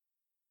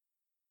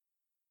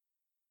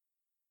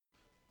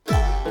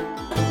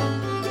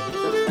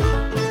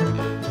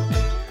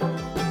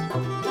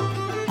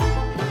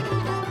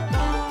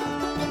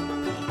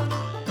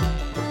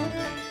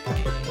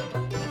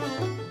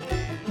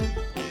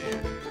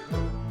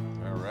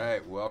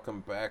right,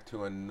 welcome back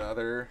to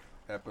another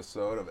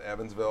episode of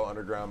Evansville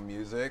Underground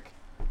Music.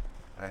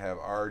 I have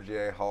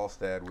RJ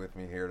Halstead with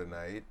me here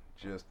tonight.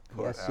 Just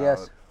put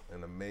out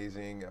an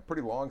amazing, a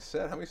pretty long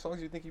set. How many songs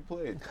do you think you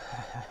played?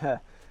 I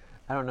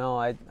don't know.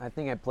 I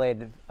think I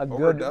played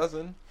Over a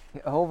dozen?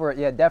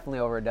 Definitely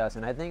over a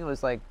dozen. I think it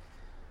was like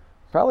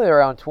probably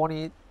around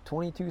 20,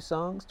 22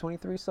 songs,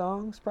 23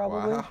 songs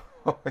probably.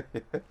 Wow.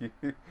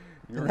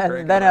 You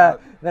were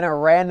then a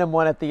random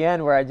one at the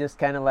end where I just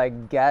kind of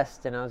like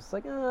guessed, and I was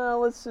like, oh,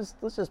 let's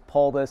just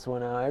pull this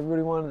one out.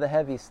 Everybody wanted the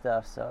heavy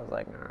stuff, so I was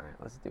like, all right,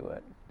 let's do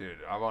it. Dude,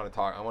 I want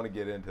to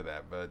get into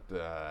that, but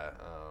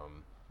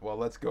well,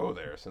 let's go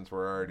there since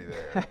we're already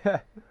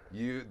there.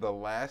 The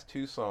last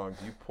two songs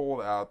you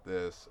pulled out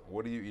this.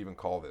 What do you even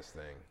call this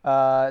thing?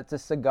 It's a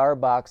Cigar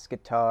Box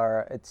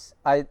Guitar.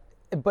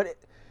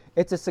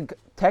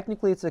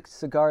 Technically it's a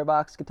Cigar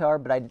Box Guitar,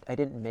 but I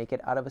didn't make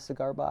it out of a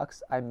cigar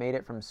box. I made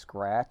it from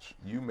scratch.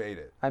 You made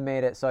it. I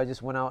made it. So I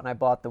just went out and I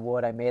bought the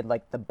wood. I made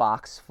like the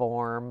box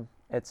form.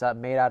 It's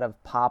made out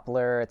of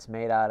poplar. It's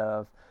made out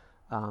of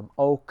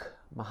oak,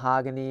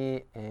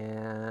 mahogany,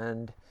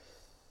 and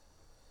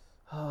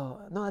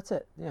that's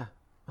it. Yeah,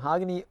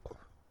 mahogany,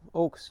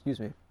 oak. Excuse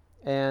me,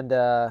 and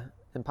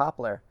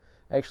poplar.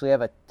 I actually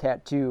have a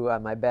tattoo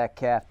on my back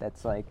calf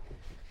that's like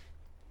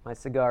my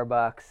cigar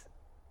box.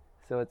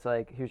 So it's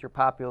like, here's your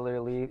poplar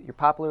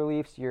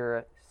leaves,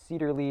 your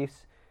cedar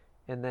leaves,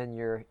 and then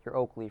your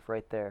oak leaf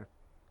right there.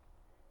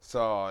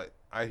 So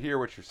I hear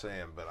what you're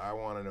saying, but I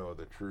want to know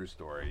the true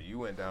story. You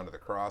went down to the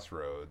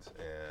crossroads,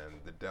 and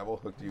the devil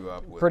hooked you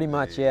up with pretty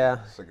much,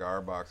 yeah, cigar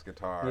box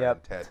guitar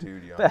and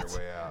tattooed you on your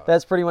way out.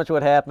 That's pretty much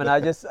what happened. I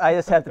just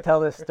have to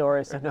tell this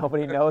story so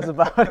nobody knows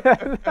about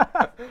it.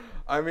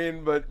 I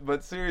mean,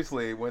 but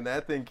seriously, when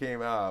that thing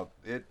came out,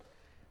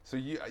 so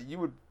you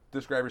would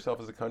describe yourself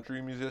as a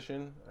country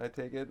musician, I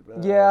take it?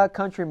 Yeah,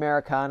 country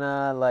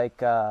Americana, like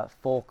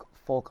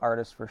folk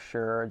artist for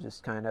sure.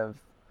 Just kind of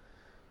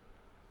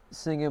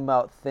singing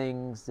about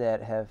things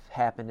that have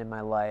happened in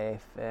my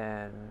life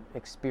and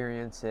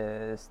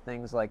experiences,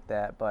 things like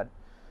that. But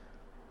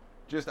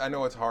I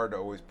know it's hard to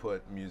always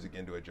put music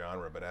into a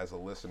genre, but as a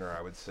listener,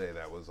 I would say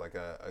that was like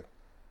a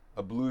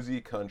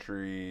bluesy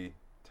country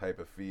type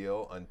of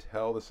feel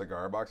until the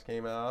Cigar Box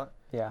came out.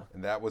 Yeah.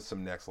 And that was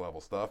some next level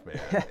stuff, man.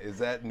 Is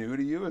that new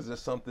to you? Is this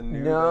something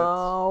new?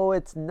 No,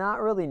 it's not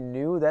really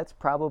new. That's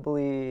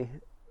probably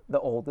the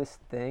oldest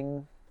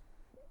thing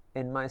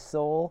in my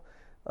soul.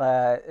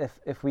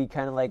 If we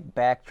kind of like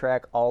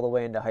backtrack all the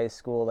way into high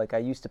school, like I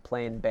used to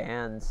play in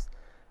bands,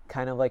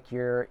 kind of like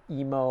your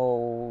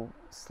emo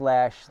 /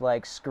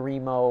 like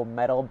screamo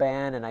metal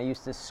band, and I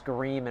used to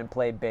scream and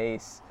play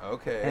bass.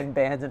 Okay. In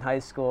bands in high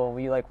school, and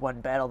we like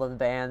won battle of the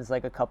bands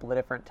like a couple of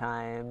different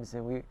times,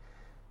 and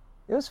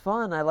it was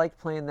fun. I liked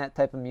playing that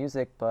type of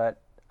music,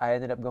 but I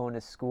ended up going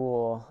to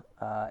school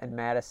in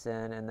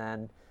Madison, and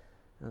then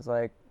I was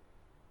like,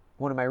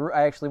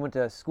 I actually went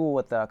to school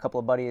with a couple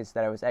of buddies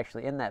that I was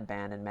actually in that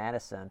band in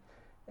Madison,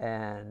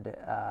 and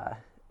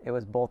it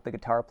was both the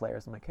guitar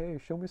players. I'm like, hey,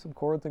 show me some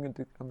chords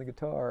on the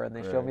guitar, and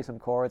they showed me some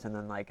chords, and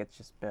then like it's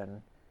just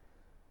been,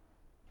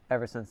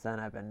 ever since then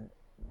I've been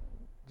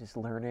just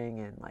learning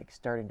and like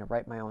starting to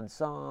write my own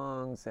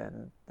songs,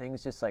 and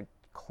things just like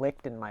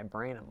clicked in my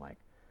brain. I'm like,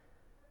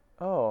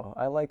 oh,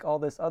 I like all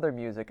this other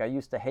music. I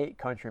used to hate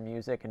country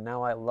music, and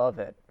now I love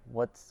it.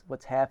 What's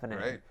happening?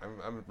 Right,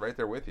 I'm right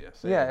there with you.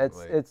 Same. Yeah,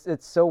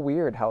 it's so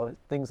weird how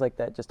things like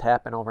that just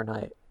happen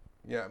overnight.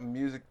 Yeah,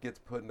 music gets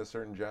put into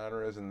certain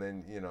genres, and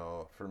then,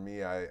 for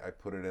me, I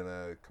put it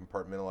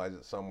compartmentalize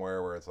it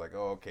somewhere where it's like,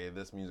 oh, okay,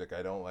 this music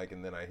I don't like,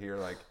 and then I hear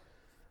like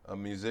a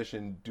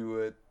musician do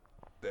it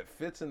that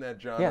fits in that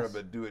genre,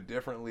 but do it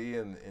differently,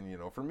 and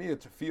for me,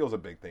 it feels a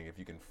big thing. If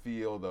you can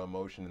feel the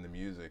emotion in the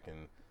music,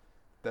 and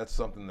that's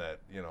something that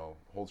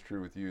holds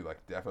true with you.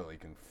 Like, definitely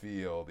can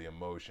feel the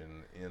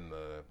emotion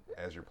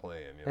as you're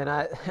playing. And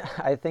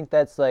I think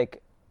that's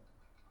like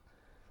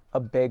a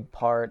big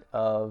part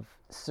of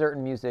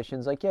certain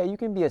musicians. Like, yeah, you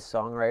can be a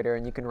songwriter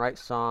and you can write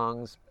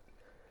songs.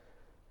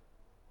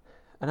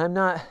 And I'm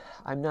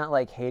not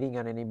like hating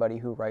on anybody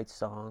who writes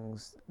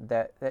songs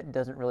that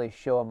doesn't really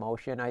show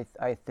emotion.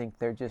 I think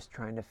they're just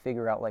trying to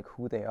figure out like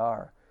who they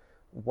are.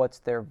 What's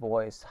their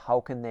voice? How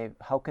can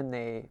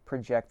they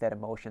project that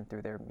emotion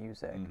through their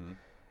music? Mm-hmm.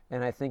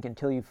 And I think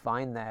until you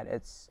find that,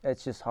 it's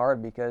just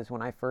hard, because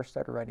when I first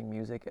started writing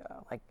music,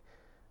 like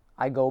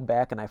I go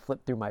back and I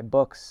flip through my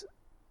books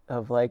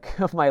of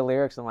my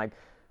lyrics, and I'm like,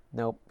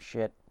 nope,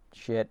 shit,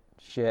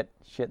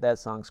 that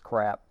song's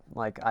crap.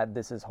 Like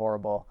this is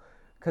horrible,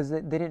 because they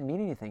didn't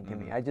mean anything to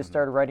me. I just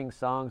started writing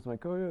songs. I'm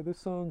like, oh yeah, this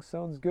song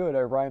sounds good. I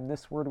rhyme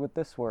this word with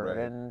this word,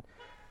 right.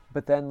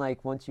 But then,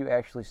 like, once you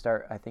actually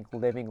start, I think,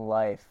 living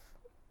life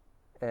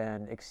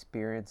and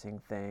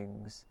experiencing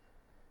things,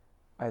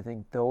 I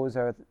think those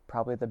are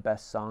probably the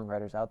best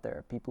songwriters out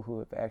there. People who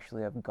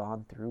have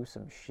gone through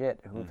some shit,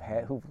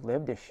 who've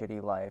lived a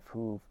shitty life,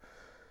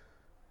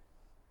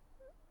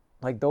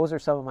 like, those are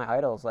some of my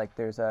idols. Like,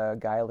 there's a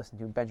guy I listen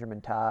to,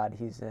 Benjamin Todd.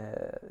 He's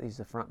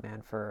the front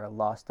man for a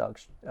Lost Dog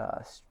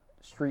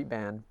street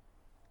band,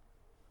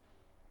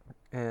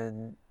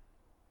 and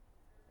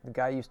the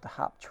guy used to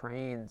hop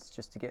trains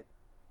just to get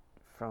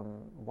from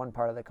one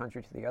part of the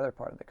country to the other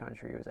part of the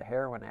country. He was a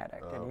heroin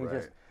addict, and he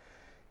right. just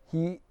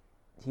he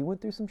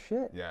went through some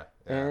shit. Yeah.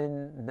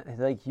 And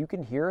like you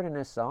can hear it in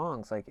his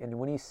songs, like, and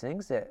when he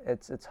sings it,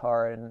 it's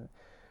hard. And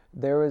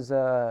there was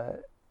a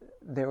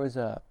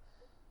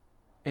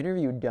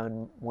interview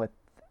done with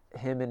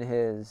him and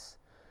his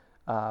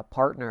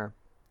partner,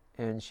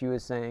 and she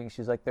was saying,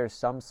 she's like, there's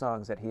some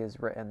songs that he has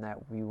written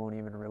that we won't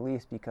even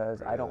release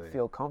because I don't Really?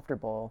 feel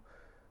comfortable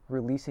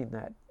releasing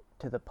that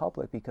to the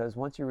public, because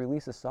once you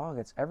release a song,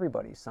 it's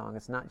everybody's song.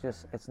 It's not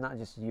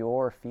just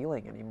your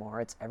feeling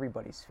anymore. It's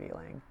everybody's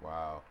feeling.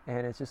 Wow.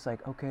 And it's just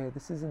like, okay,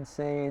 this is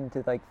insane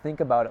to like think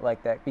about it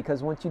like that,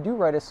 because once you do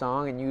write a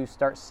song and you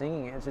start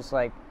singing it, it's just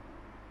like,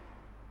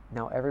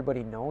 now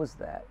everybody knows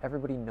that.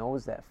 Everybody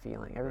knows that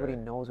feeling. Everybody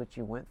Right. knows what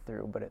you went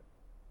through, but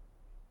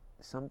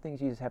some things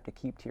you just have to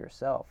keep to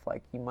yourself.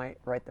 Like, you might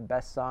write the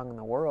best song in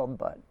the world,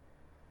 but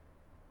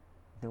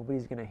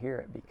nobody's going to hear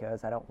it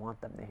because I don't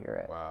want them to hear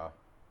it. Wow.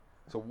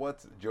 So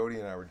Jody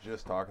and I were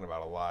just talking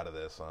about a lot of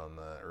this on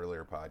the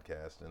earlier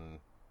podcast, and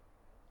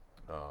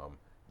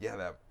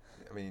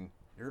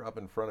you're up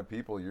in front of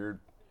people, you're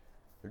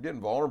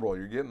getting vulnerable,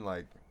 you're getting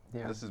like,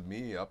 Yeah. this is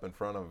me up in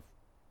front of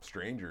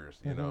strangers,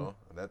 you know.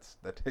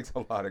 That takes a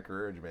lot of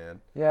courage,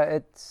 man. Yeah,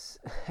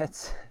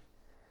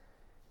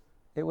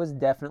 it was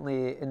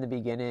definitely in the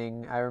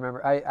beginning. I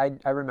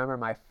remember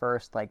my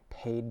first like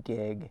paid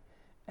gig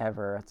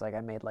ever. It's like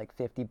I made like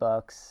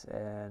 $50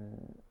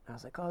 and I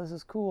was like, oh, this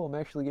is cool. I'm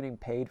actually getting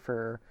paid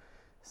for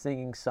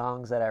singing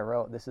songs that I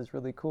wrote. This is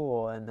really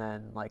cool. And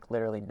then like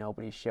literally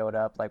nobody showed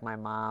up. Like my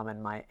mom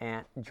and my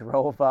aunt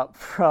drove up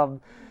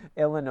from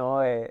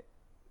Illinois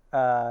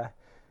to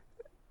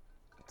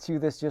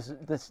this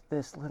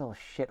little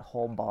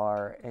shithole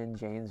bar in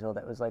Janesville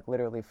that was like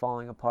literally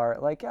falling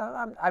apart. Like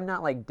I'm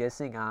not like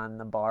dissing on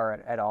the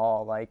bar at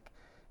all. Like,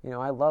 you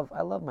know, I love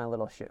my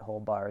little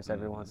shithole bars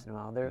every once in a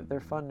while. They're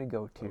fun to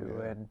go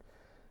to, and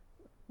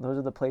those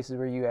are the places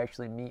where you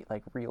actually meet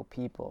like real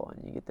people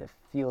and you get to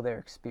feel their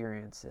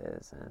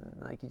experiences, and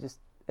like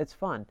it's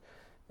fun.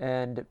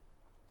 And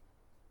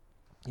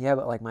yeah,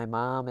 but like my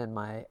mom and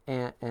my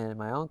aunt and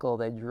my uncle,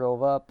 they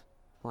drove up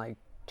like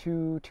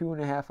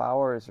 2.5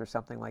 hours or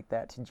something like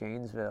that to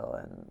Janesville,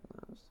 and I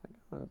was like,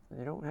 oh,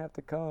 you don't have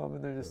to come.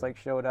 And they just like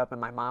showed up, and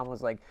my mom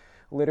was like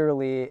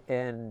literally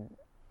in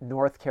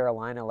North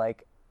Carolina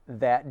like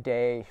that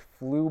day,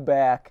 flew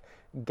back,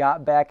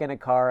 got back in a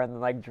car,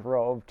 and like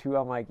drove to.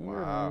 I'm like,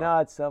 you're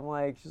nuts. I'm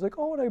like, she's like,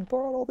 oh, and I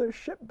brought all this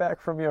shit back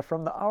from you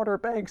from the Outer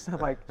Banks. I'm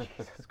like,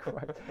 Jesus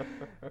Christ.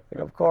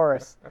 Like, of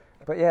course.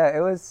 But yeah,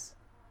 it was.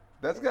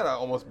 That's gotta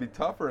almost be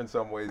tougher in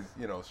some ways.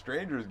 You know,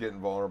 strangers getting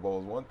vulnerable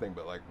is one thing,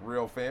 but like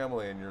real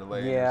family and you're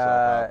laying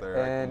yourself out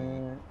there.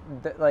 And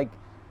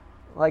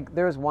like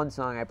there was one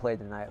song I played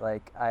tonight.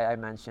 Like I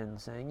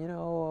mentioned saying, you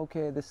know,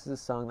 okay, this is a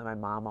song that my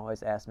mom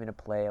always asked me to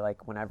play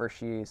like whenever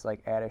she's like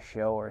at a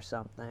show or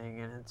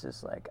something, and it's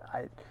just like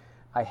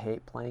I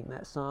hate playing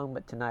that song,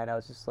 but tonight I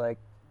was just like,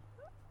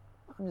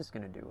 I'm just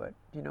gonna do it.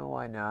 You know,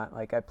 why not?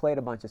 Like I played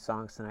a bunch of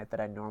songs tonight that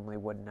I normally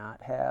would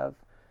not have,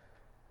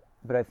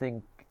 but I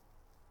think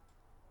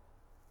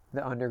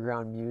the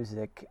underground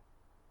music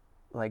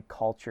like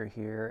culture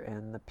here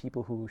and the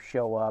people who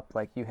show up,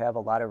 like you have a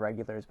lot of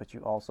regulars, but you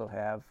also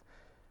have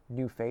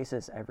new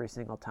faces every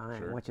single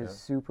time, which is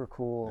super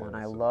cool. And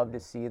I love to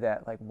see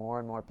that like more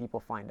and more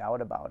people find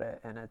out about it.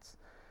 And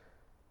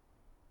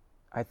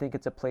I think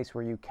it's a place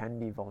where you can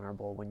be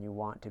vulnerable when you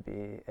want to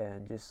be,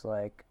 and just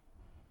like,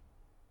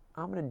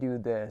 I'm gonna do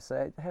this.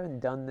 I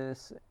haven't done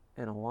this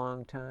in a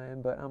long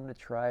time, but I'm gonna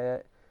try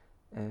it.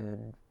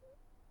 And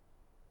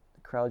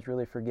crowd's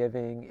really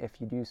forgiving if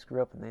you do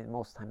screw up, and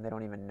most of the time they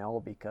don't even know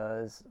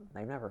because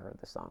they've never heard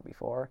the song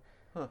before.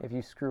 If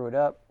you screw it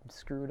up,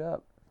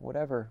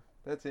 whatever.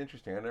 That's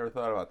interesting. I never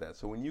thought about that.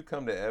 So when you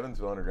come to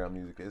Evansville underground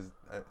music, it's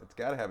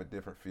got to have a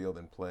different feel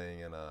than playing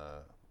in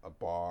a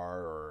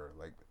bar or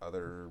like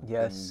other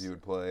venues you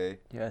would play.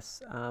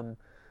 Yes.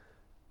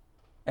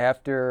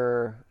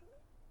 After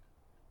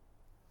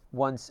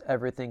once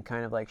everything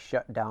kind of like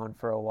shut down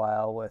for a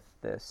while with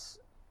this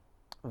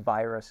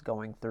virus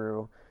going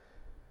through,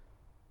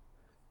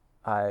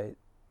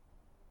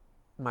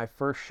 my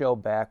first show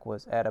back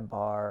was at a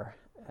bar,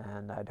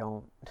 and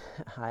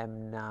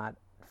I'm not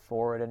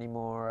for it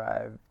anymore.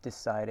 I've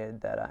decided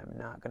that I'm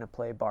not going to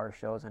play bar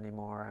shows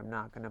anymore. I'm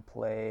not going to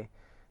play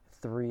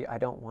I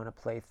don't want to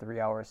play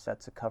 3-hour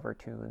sets of cover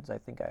tunes. I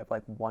think I have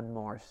like one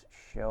more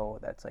show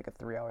that's like a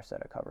 3-hour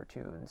set of cover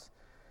tunes,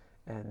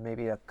 and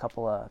maybe a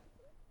couple of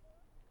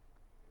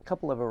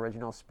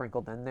originals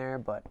sprinkled in there,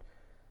 but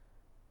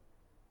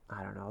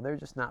I don't know. They're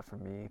just not for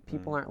me.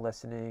 People aren't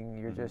listening.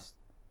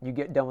 You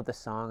get done with the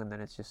song, and then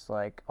it's just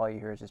like all you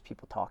hear is just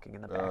people talking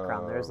in the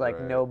background. There's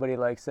like nobody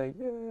like saying,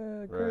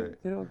 yeah, great,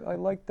 you know, I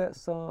like that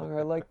song, or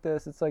I like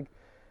this. It's like,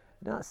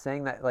 not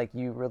saying that like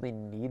you really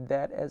need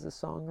that as a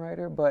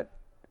songwriter, but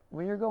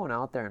when you're going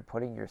out there and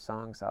putting your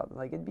songs out,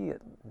 like it'd be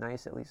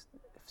nice at least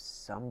if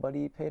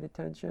somebody paid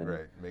attention.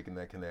 Right, making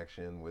that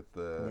connection with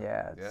the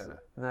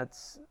And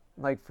that's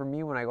like for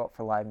me when I go out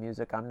for live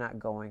music, I'm not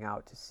going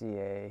out to see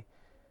a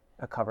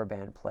cover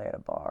band play at a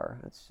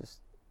bar.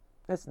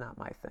 It's not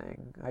my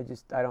thing.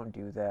 I don't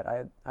do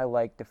that. I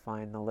like to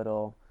find the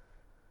little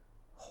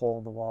hole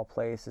in the wall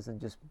places and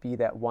just be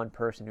that one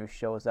person who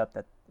shows up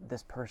that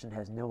this person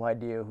has no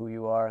idea who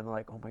you are and they're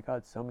like, oh my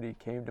God, somebody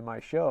came to my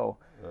show.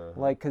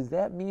 Like, because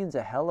that means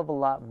a hell of a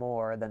lot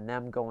more than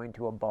them going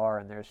to a bar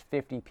and there's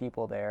 50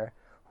 people there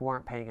who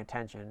aren't paying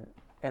attention,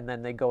 and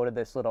then they go to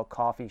this little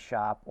coffee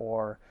shop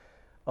or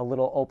a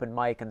little open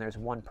mic and there's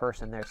one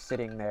person there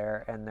sitting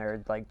there and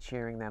they're like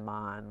cheering them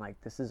on.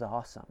 Like, this is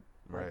awesome.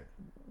 Right. Like,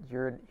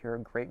 you're a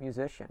great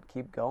musician.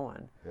 Keep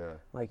going. Yeah.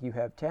 Like, you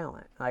have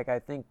talent. Like, I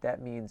think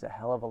that means a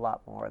hell of a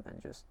lot more than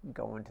just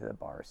going to the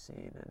bar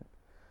scene.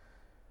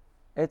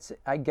 And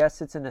I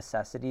guess it's a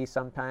necessity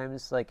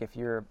sometimes. Like, if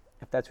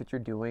that's what you're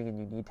doing and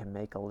you need to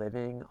make a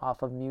living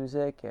off of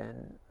music,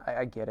 and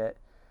I get it.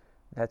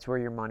 That's where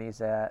your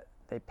money's at.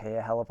 They pay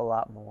a hell of a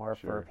lot more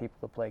for people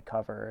to play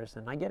covers,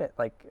 and I get it.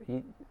 Like,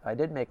 I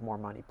did make more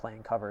money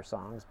playing cover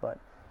songs, but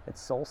it's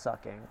soul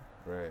sucking.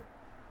 Right.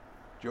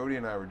 Jody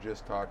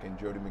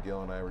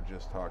McGill and I were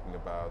just talking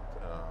about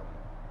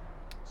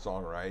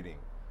songwriting,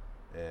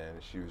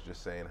 and she was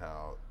just saying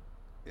how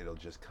it'll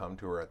just come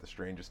to her at the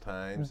strangest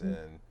times,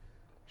 and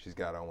she's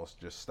got to almost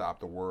just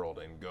stop the world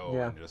and go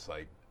and just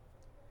like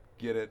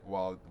get it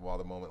while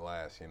the moment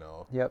lasts, you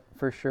know. Yep,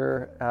 for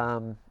sure.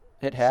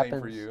 It happens.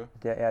 Same for you?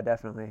 Yeah,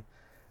 definitely.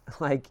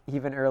 Like,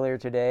 even earlier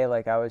today,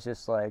 like, I was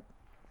just like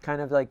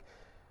kind of like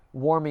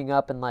warming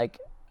up and like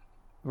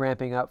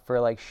ramping up for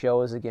like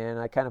shows again.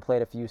 I kind of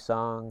played a few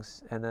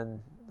songs, and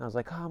then I was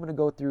like, oh, I'm gonna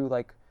go through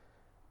like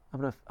I'm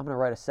gonna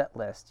write a set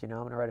list, you know.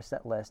 I'm gonna write a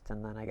set list,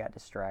 and then I got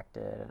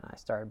distracted and I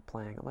started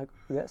playing. I'm like,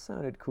 that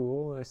sounded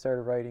cool, and I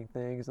started writing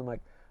things. I'm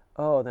like,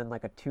 oh, then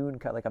like a tune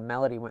cut, like a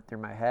melody went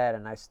through my head,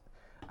 and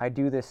I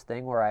do this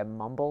thing where I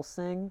mumble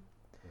sing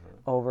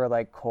over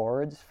like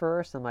chords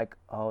first. I'm like,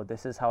 oh,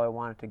 this is how I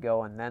want it to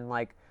go, and then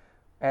like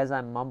as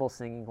I'm mumble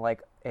singing,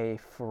 like a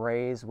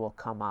phrase will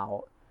come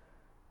out,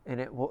 and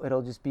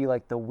it'll just be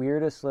like the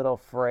weirdest little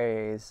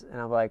phrase,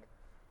 and I'm like,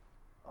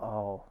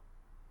 oh,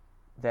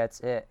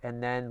 that's it.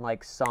 And then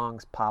like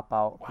songs pop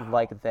out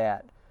like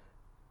that.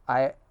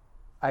 I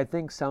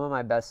think some of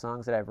my best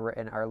songs that I've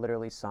written are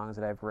literally songs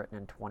that I've written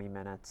in 20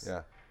 minutes.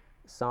 Yeah.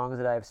 Songs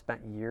that I've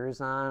spent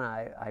years on,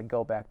 I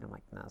go back and I'm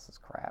like, no, this is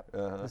crap.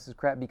 This is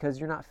crap, because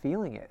you're not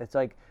feeling it. It's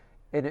like,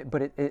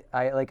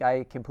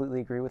 I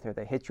completely agree with her.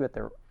 They hit you at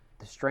the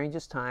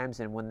strangest times,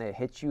 and when they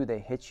hit you,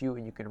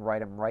 and you can write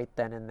them right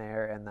then and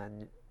there, and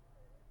then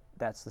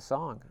that's the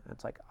song.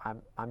 It's like,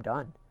 I'm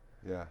done.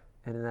 Yeah.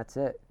 And then that's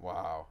it.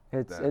 Wow.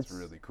 That's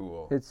really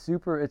cool. It's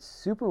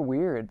super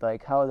weird,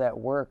 like how that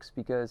works,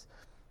 because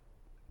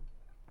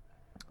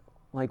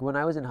like when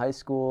I was in high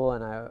school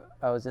and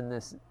I was in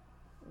this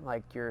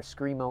like your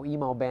screamo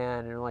emo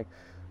band, and you're like,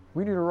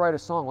 we need to write a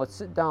song. Let's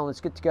sit down.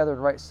 Let's get together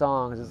and write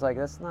songs. It's like,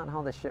 that's not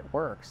how this shit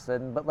works.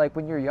 But like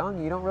when you're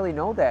young, you don't really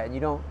know that, and you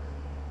don't.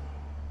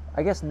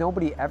 I guess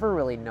nobody ever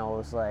really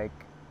knows like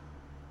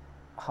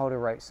how to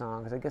write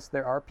songs. I guess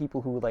there are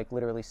people who like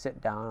literally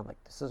sit down and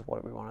like, this is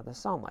what we wanted to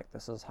sound like.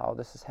 This is how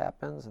this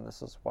happens, and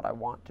this is what I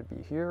want to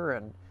be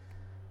here.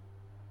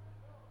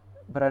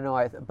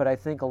 But I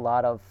think a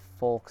lot of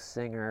folk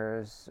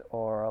singers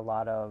or a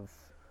lot of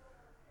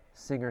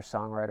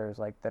singer-songwriters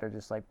like that are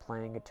just like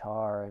playing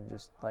guitar and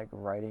just like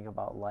writing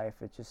about life.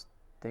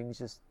 Things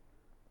just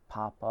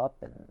pop up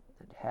and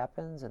it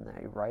happens, and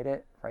they write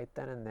it right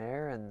then and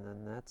there, and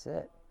then that's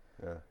it.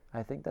 Yeah.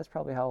 I think that's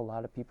probably how a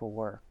lot of people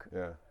work.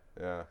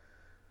 Yeah.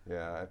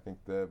 I think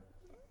the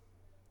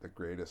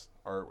greatest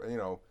art, you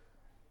know,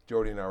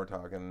 Jody and I were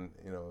talking,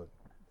 you know,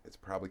 it's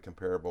probably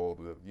comparable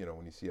to, you know,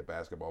 when you see a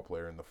basketball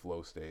player in the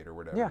flow state or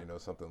whatever, you know,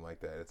 something like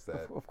that. It's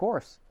that, of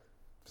course,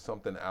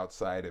 something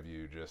outside of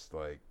you just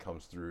like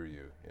comes through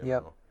you. You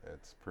know?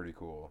 It's pretty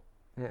cool.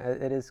 Yeah,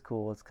 it is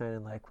cool. It's kind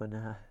of like when,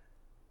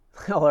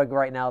 like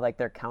right now, like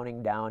they're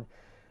counting down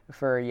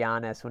for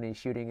Giannis when he's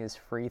shooting his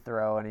free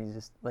throw, and he's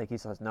just like, he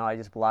says, no, I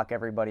just block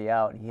everybody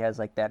out, and he has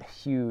like that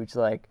huge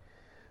like,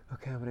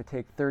 okay, I'm gonna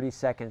take 30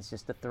 seconds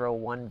just to throw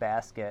one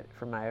basket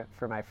for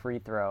my free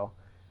throw.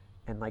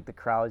 And like the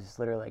crowd's just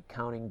literally like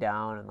counting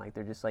down, and like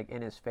they're just like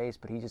in his face,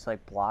 but he just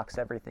like blocks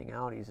everything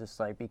out. He's just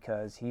like,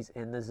 because he's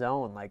in the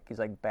zone. Like he's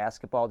like,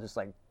 basketball just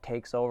like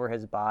takes over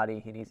his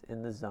body, and he's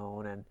in the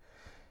zone. And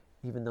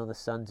even though the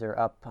Suns are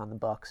up on the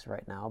Bucks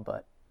right now,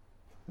 but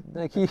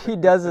like he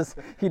does this.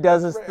 He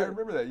does this. Right, I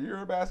remember that.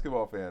 You're a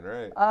basketball fan,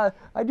 right?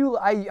 I do.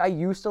 I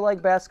used to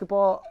like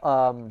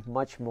basketball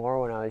much more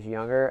when I was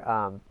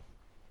younger.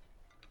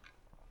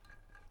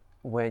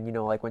 When, you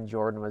know, like when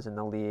Jordan was in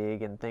the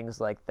league and things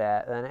like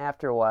that. And then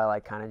after a while, I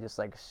kind of just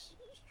like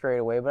strayed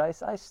away.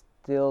 But I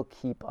still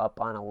keep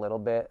up on a little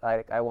bit.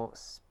 I won't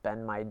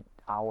spend my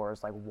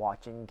hours like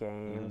watching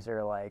games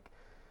or like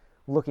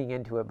looking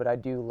into it. But I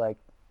do like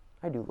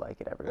I do like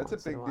it every That's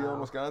once a in a big while. deal in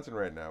Wisconsin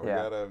right now. We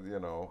Yeah. got a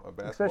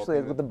basketball Especially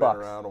team with that's the been Bucks.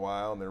 around a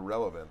while, and they're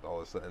relevant all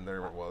of a sudden.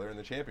 They're in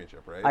the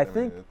championship, right? I mean,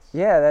 think, it's,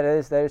 yeah, that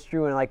is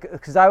true, and like,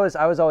 cause I was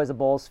always a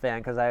Bulls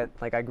fan, cause I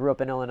grew up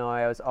in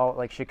Illinois. I was all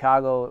like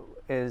Chicago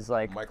is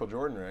like Michael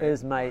Jordan, right?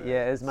 is my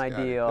Scottie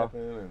deal.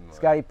 Pippen and,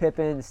 Scottie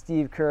Pippen,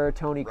 Steve Kerr,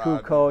 Tony Rodman,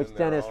 Kukoc, they're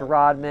Dennis all-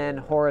 Rodman,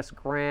 yeah. Horace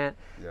Grant.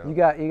 Yeah. You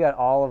got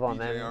all of them.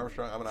 B.J. and-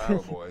 Armstrong. I'm an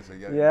Iowa boy, so you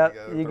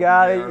you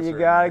gotta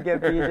gotta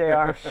get B.J.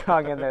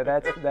 Armstrong in there.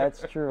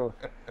 That's true.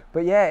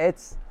 But yeah,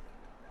 it's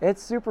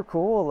super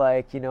cool.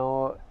 Like, you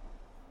know,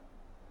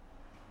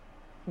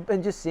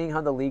 and just seeing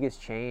how the league has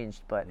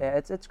changed. But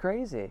it's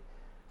crazy.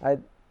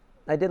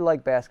 I did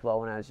like basketball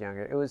when I was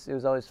younger. It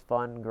was always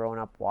fun growing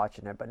up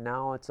watching it. But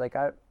now it's like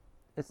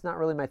it's not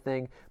really my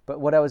thing. But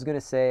what I was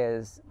gonna say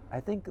is, I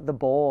think the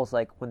Bulls,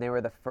 like when they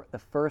were the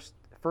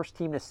first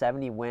team to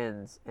 70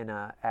 wins in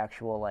a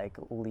actual like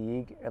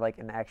league, or like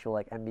an actual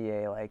like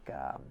NBA like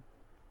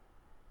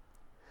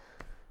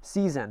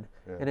season.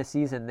 Yeah. In a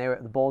season, the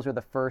Bulls were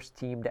the first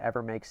team to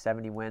ever make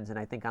 70 wins, and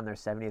I think on their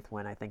 70th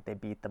win, I think they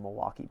beat the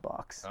Milwaukee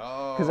Bucks.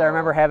 Oh. Because I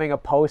remember having a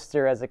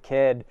poster as a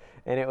kid,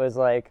 and it was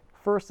like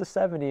first to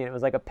 70, and it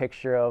was like a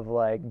picture of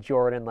like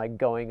Jordan like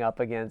going up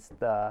against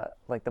the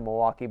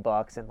Milwaukee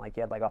Bucks, and like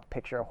you had like a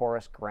picture of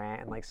Horace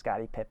Grant and like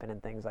Scottie Pippen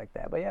and things like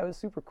that. But yeah, it was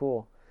super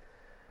cool.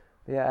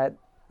 But yeah,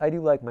 I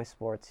do like my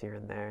sports here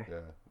and there.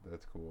 Yeah,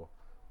 that's cool.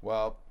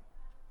 Well,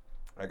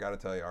 I got to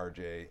tell you,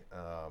 RJ,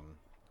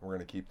 we're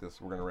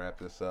gonna wrap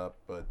this up,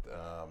 but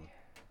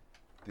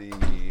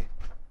the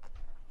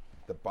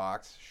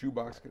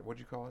shoebox, what'd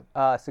you call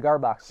it? Cigar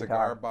Box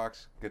Cigar Guitar.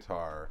 Box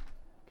Guitar.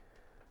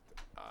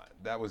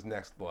 That was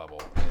next level,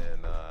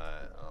 and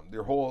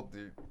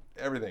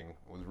everything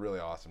was really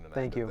awesome tonight.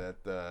 Thank you.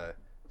 That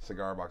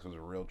Cigar Box was a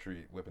real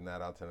treat, whipping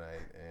that out tonight,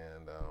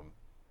 and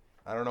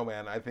I don't know,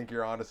 man. I think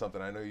you're onto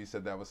something. I know you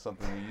said that was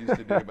something you used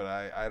to do, but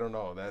I don't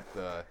know.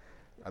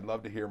 I'd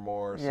love to hear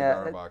more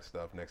Cigar Box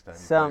stuff next time you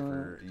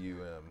play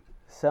for UM.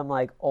 Some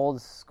like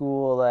old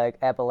school like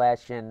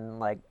Appalachian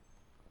like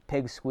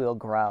pig squeal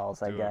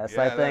growls, I guess.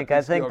 Yeah, I think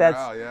that's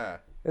growl, yeah.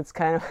 it's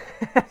kind of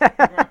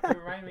To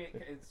remind me,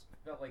 it's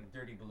felt like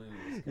Dirty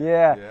Blues.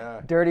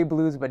 Yeah. dirty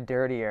blues but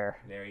dirtier.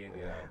 There you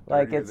go.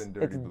 Like Dirtier it's than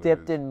Dirty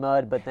dipped Blues. in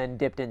mud, but then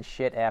dipped in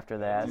shit after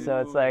that. So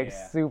it's like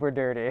yeah. super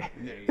dirty.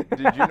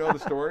 Did you know the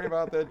story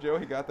about that, Joe?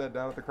 He got that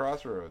down at the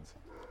Crossroads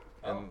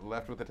and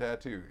left with a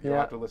tattoo. You'll Yeah.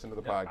 have to listen to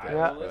the podcast.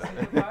 I will listen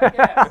to the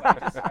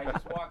podcast. I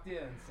just walked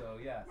in, so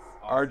yes.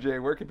 Awesome.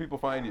 RJ, where can people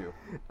find you?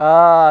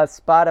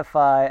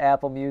 Spotify,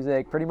 Apple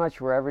Music, pretty much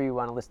wherever you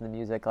want to listen to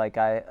music. Like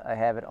I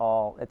have it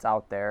all. It's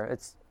out there.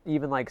 It's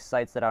even like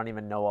sites that I don't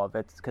even know of.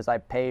 It's because I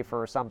pay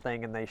for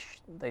something and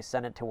they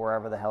send it to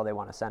wherever the hell they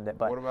want to send it.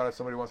 But What about if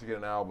somebody wants to get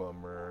an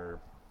album or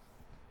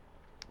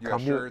you got Come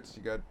to- shirts?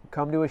 You got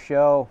come to a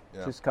show.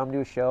 Yeah. Just come to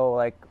a show.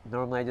 Like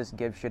normally I just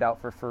give shit out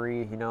for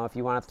free. You know, if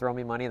you want to throw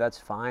me money, that's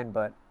fine.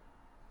 But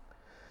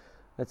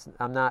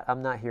I'm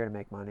not here to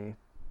make money.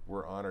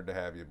 We're honored to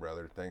have you,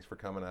 brother. Thanks for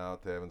coming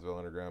out to Evansville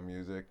Underground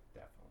Music.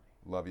 Definitely.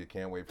 Love you.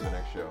 Can't wait for the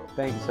next show.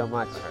 Thank you so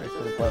much. right. It's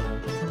been a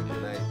pleasure.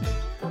 Good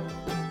night.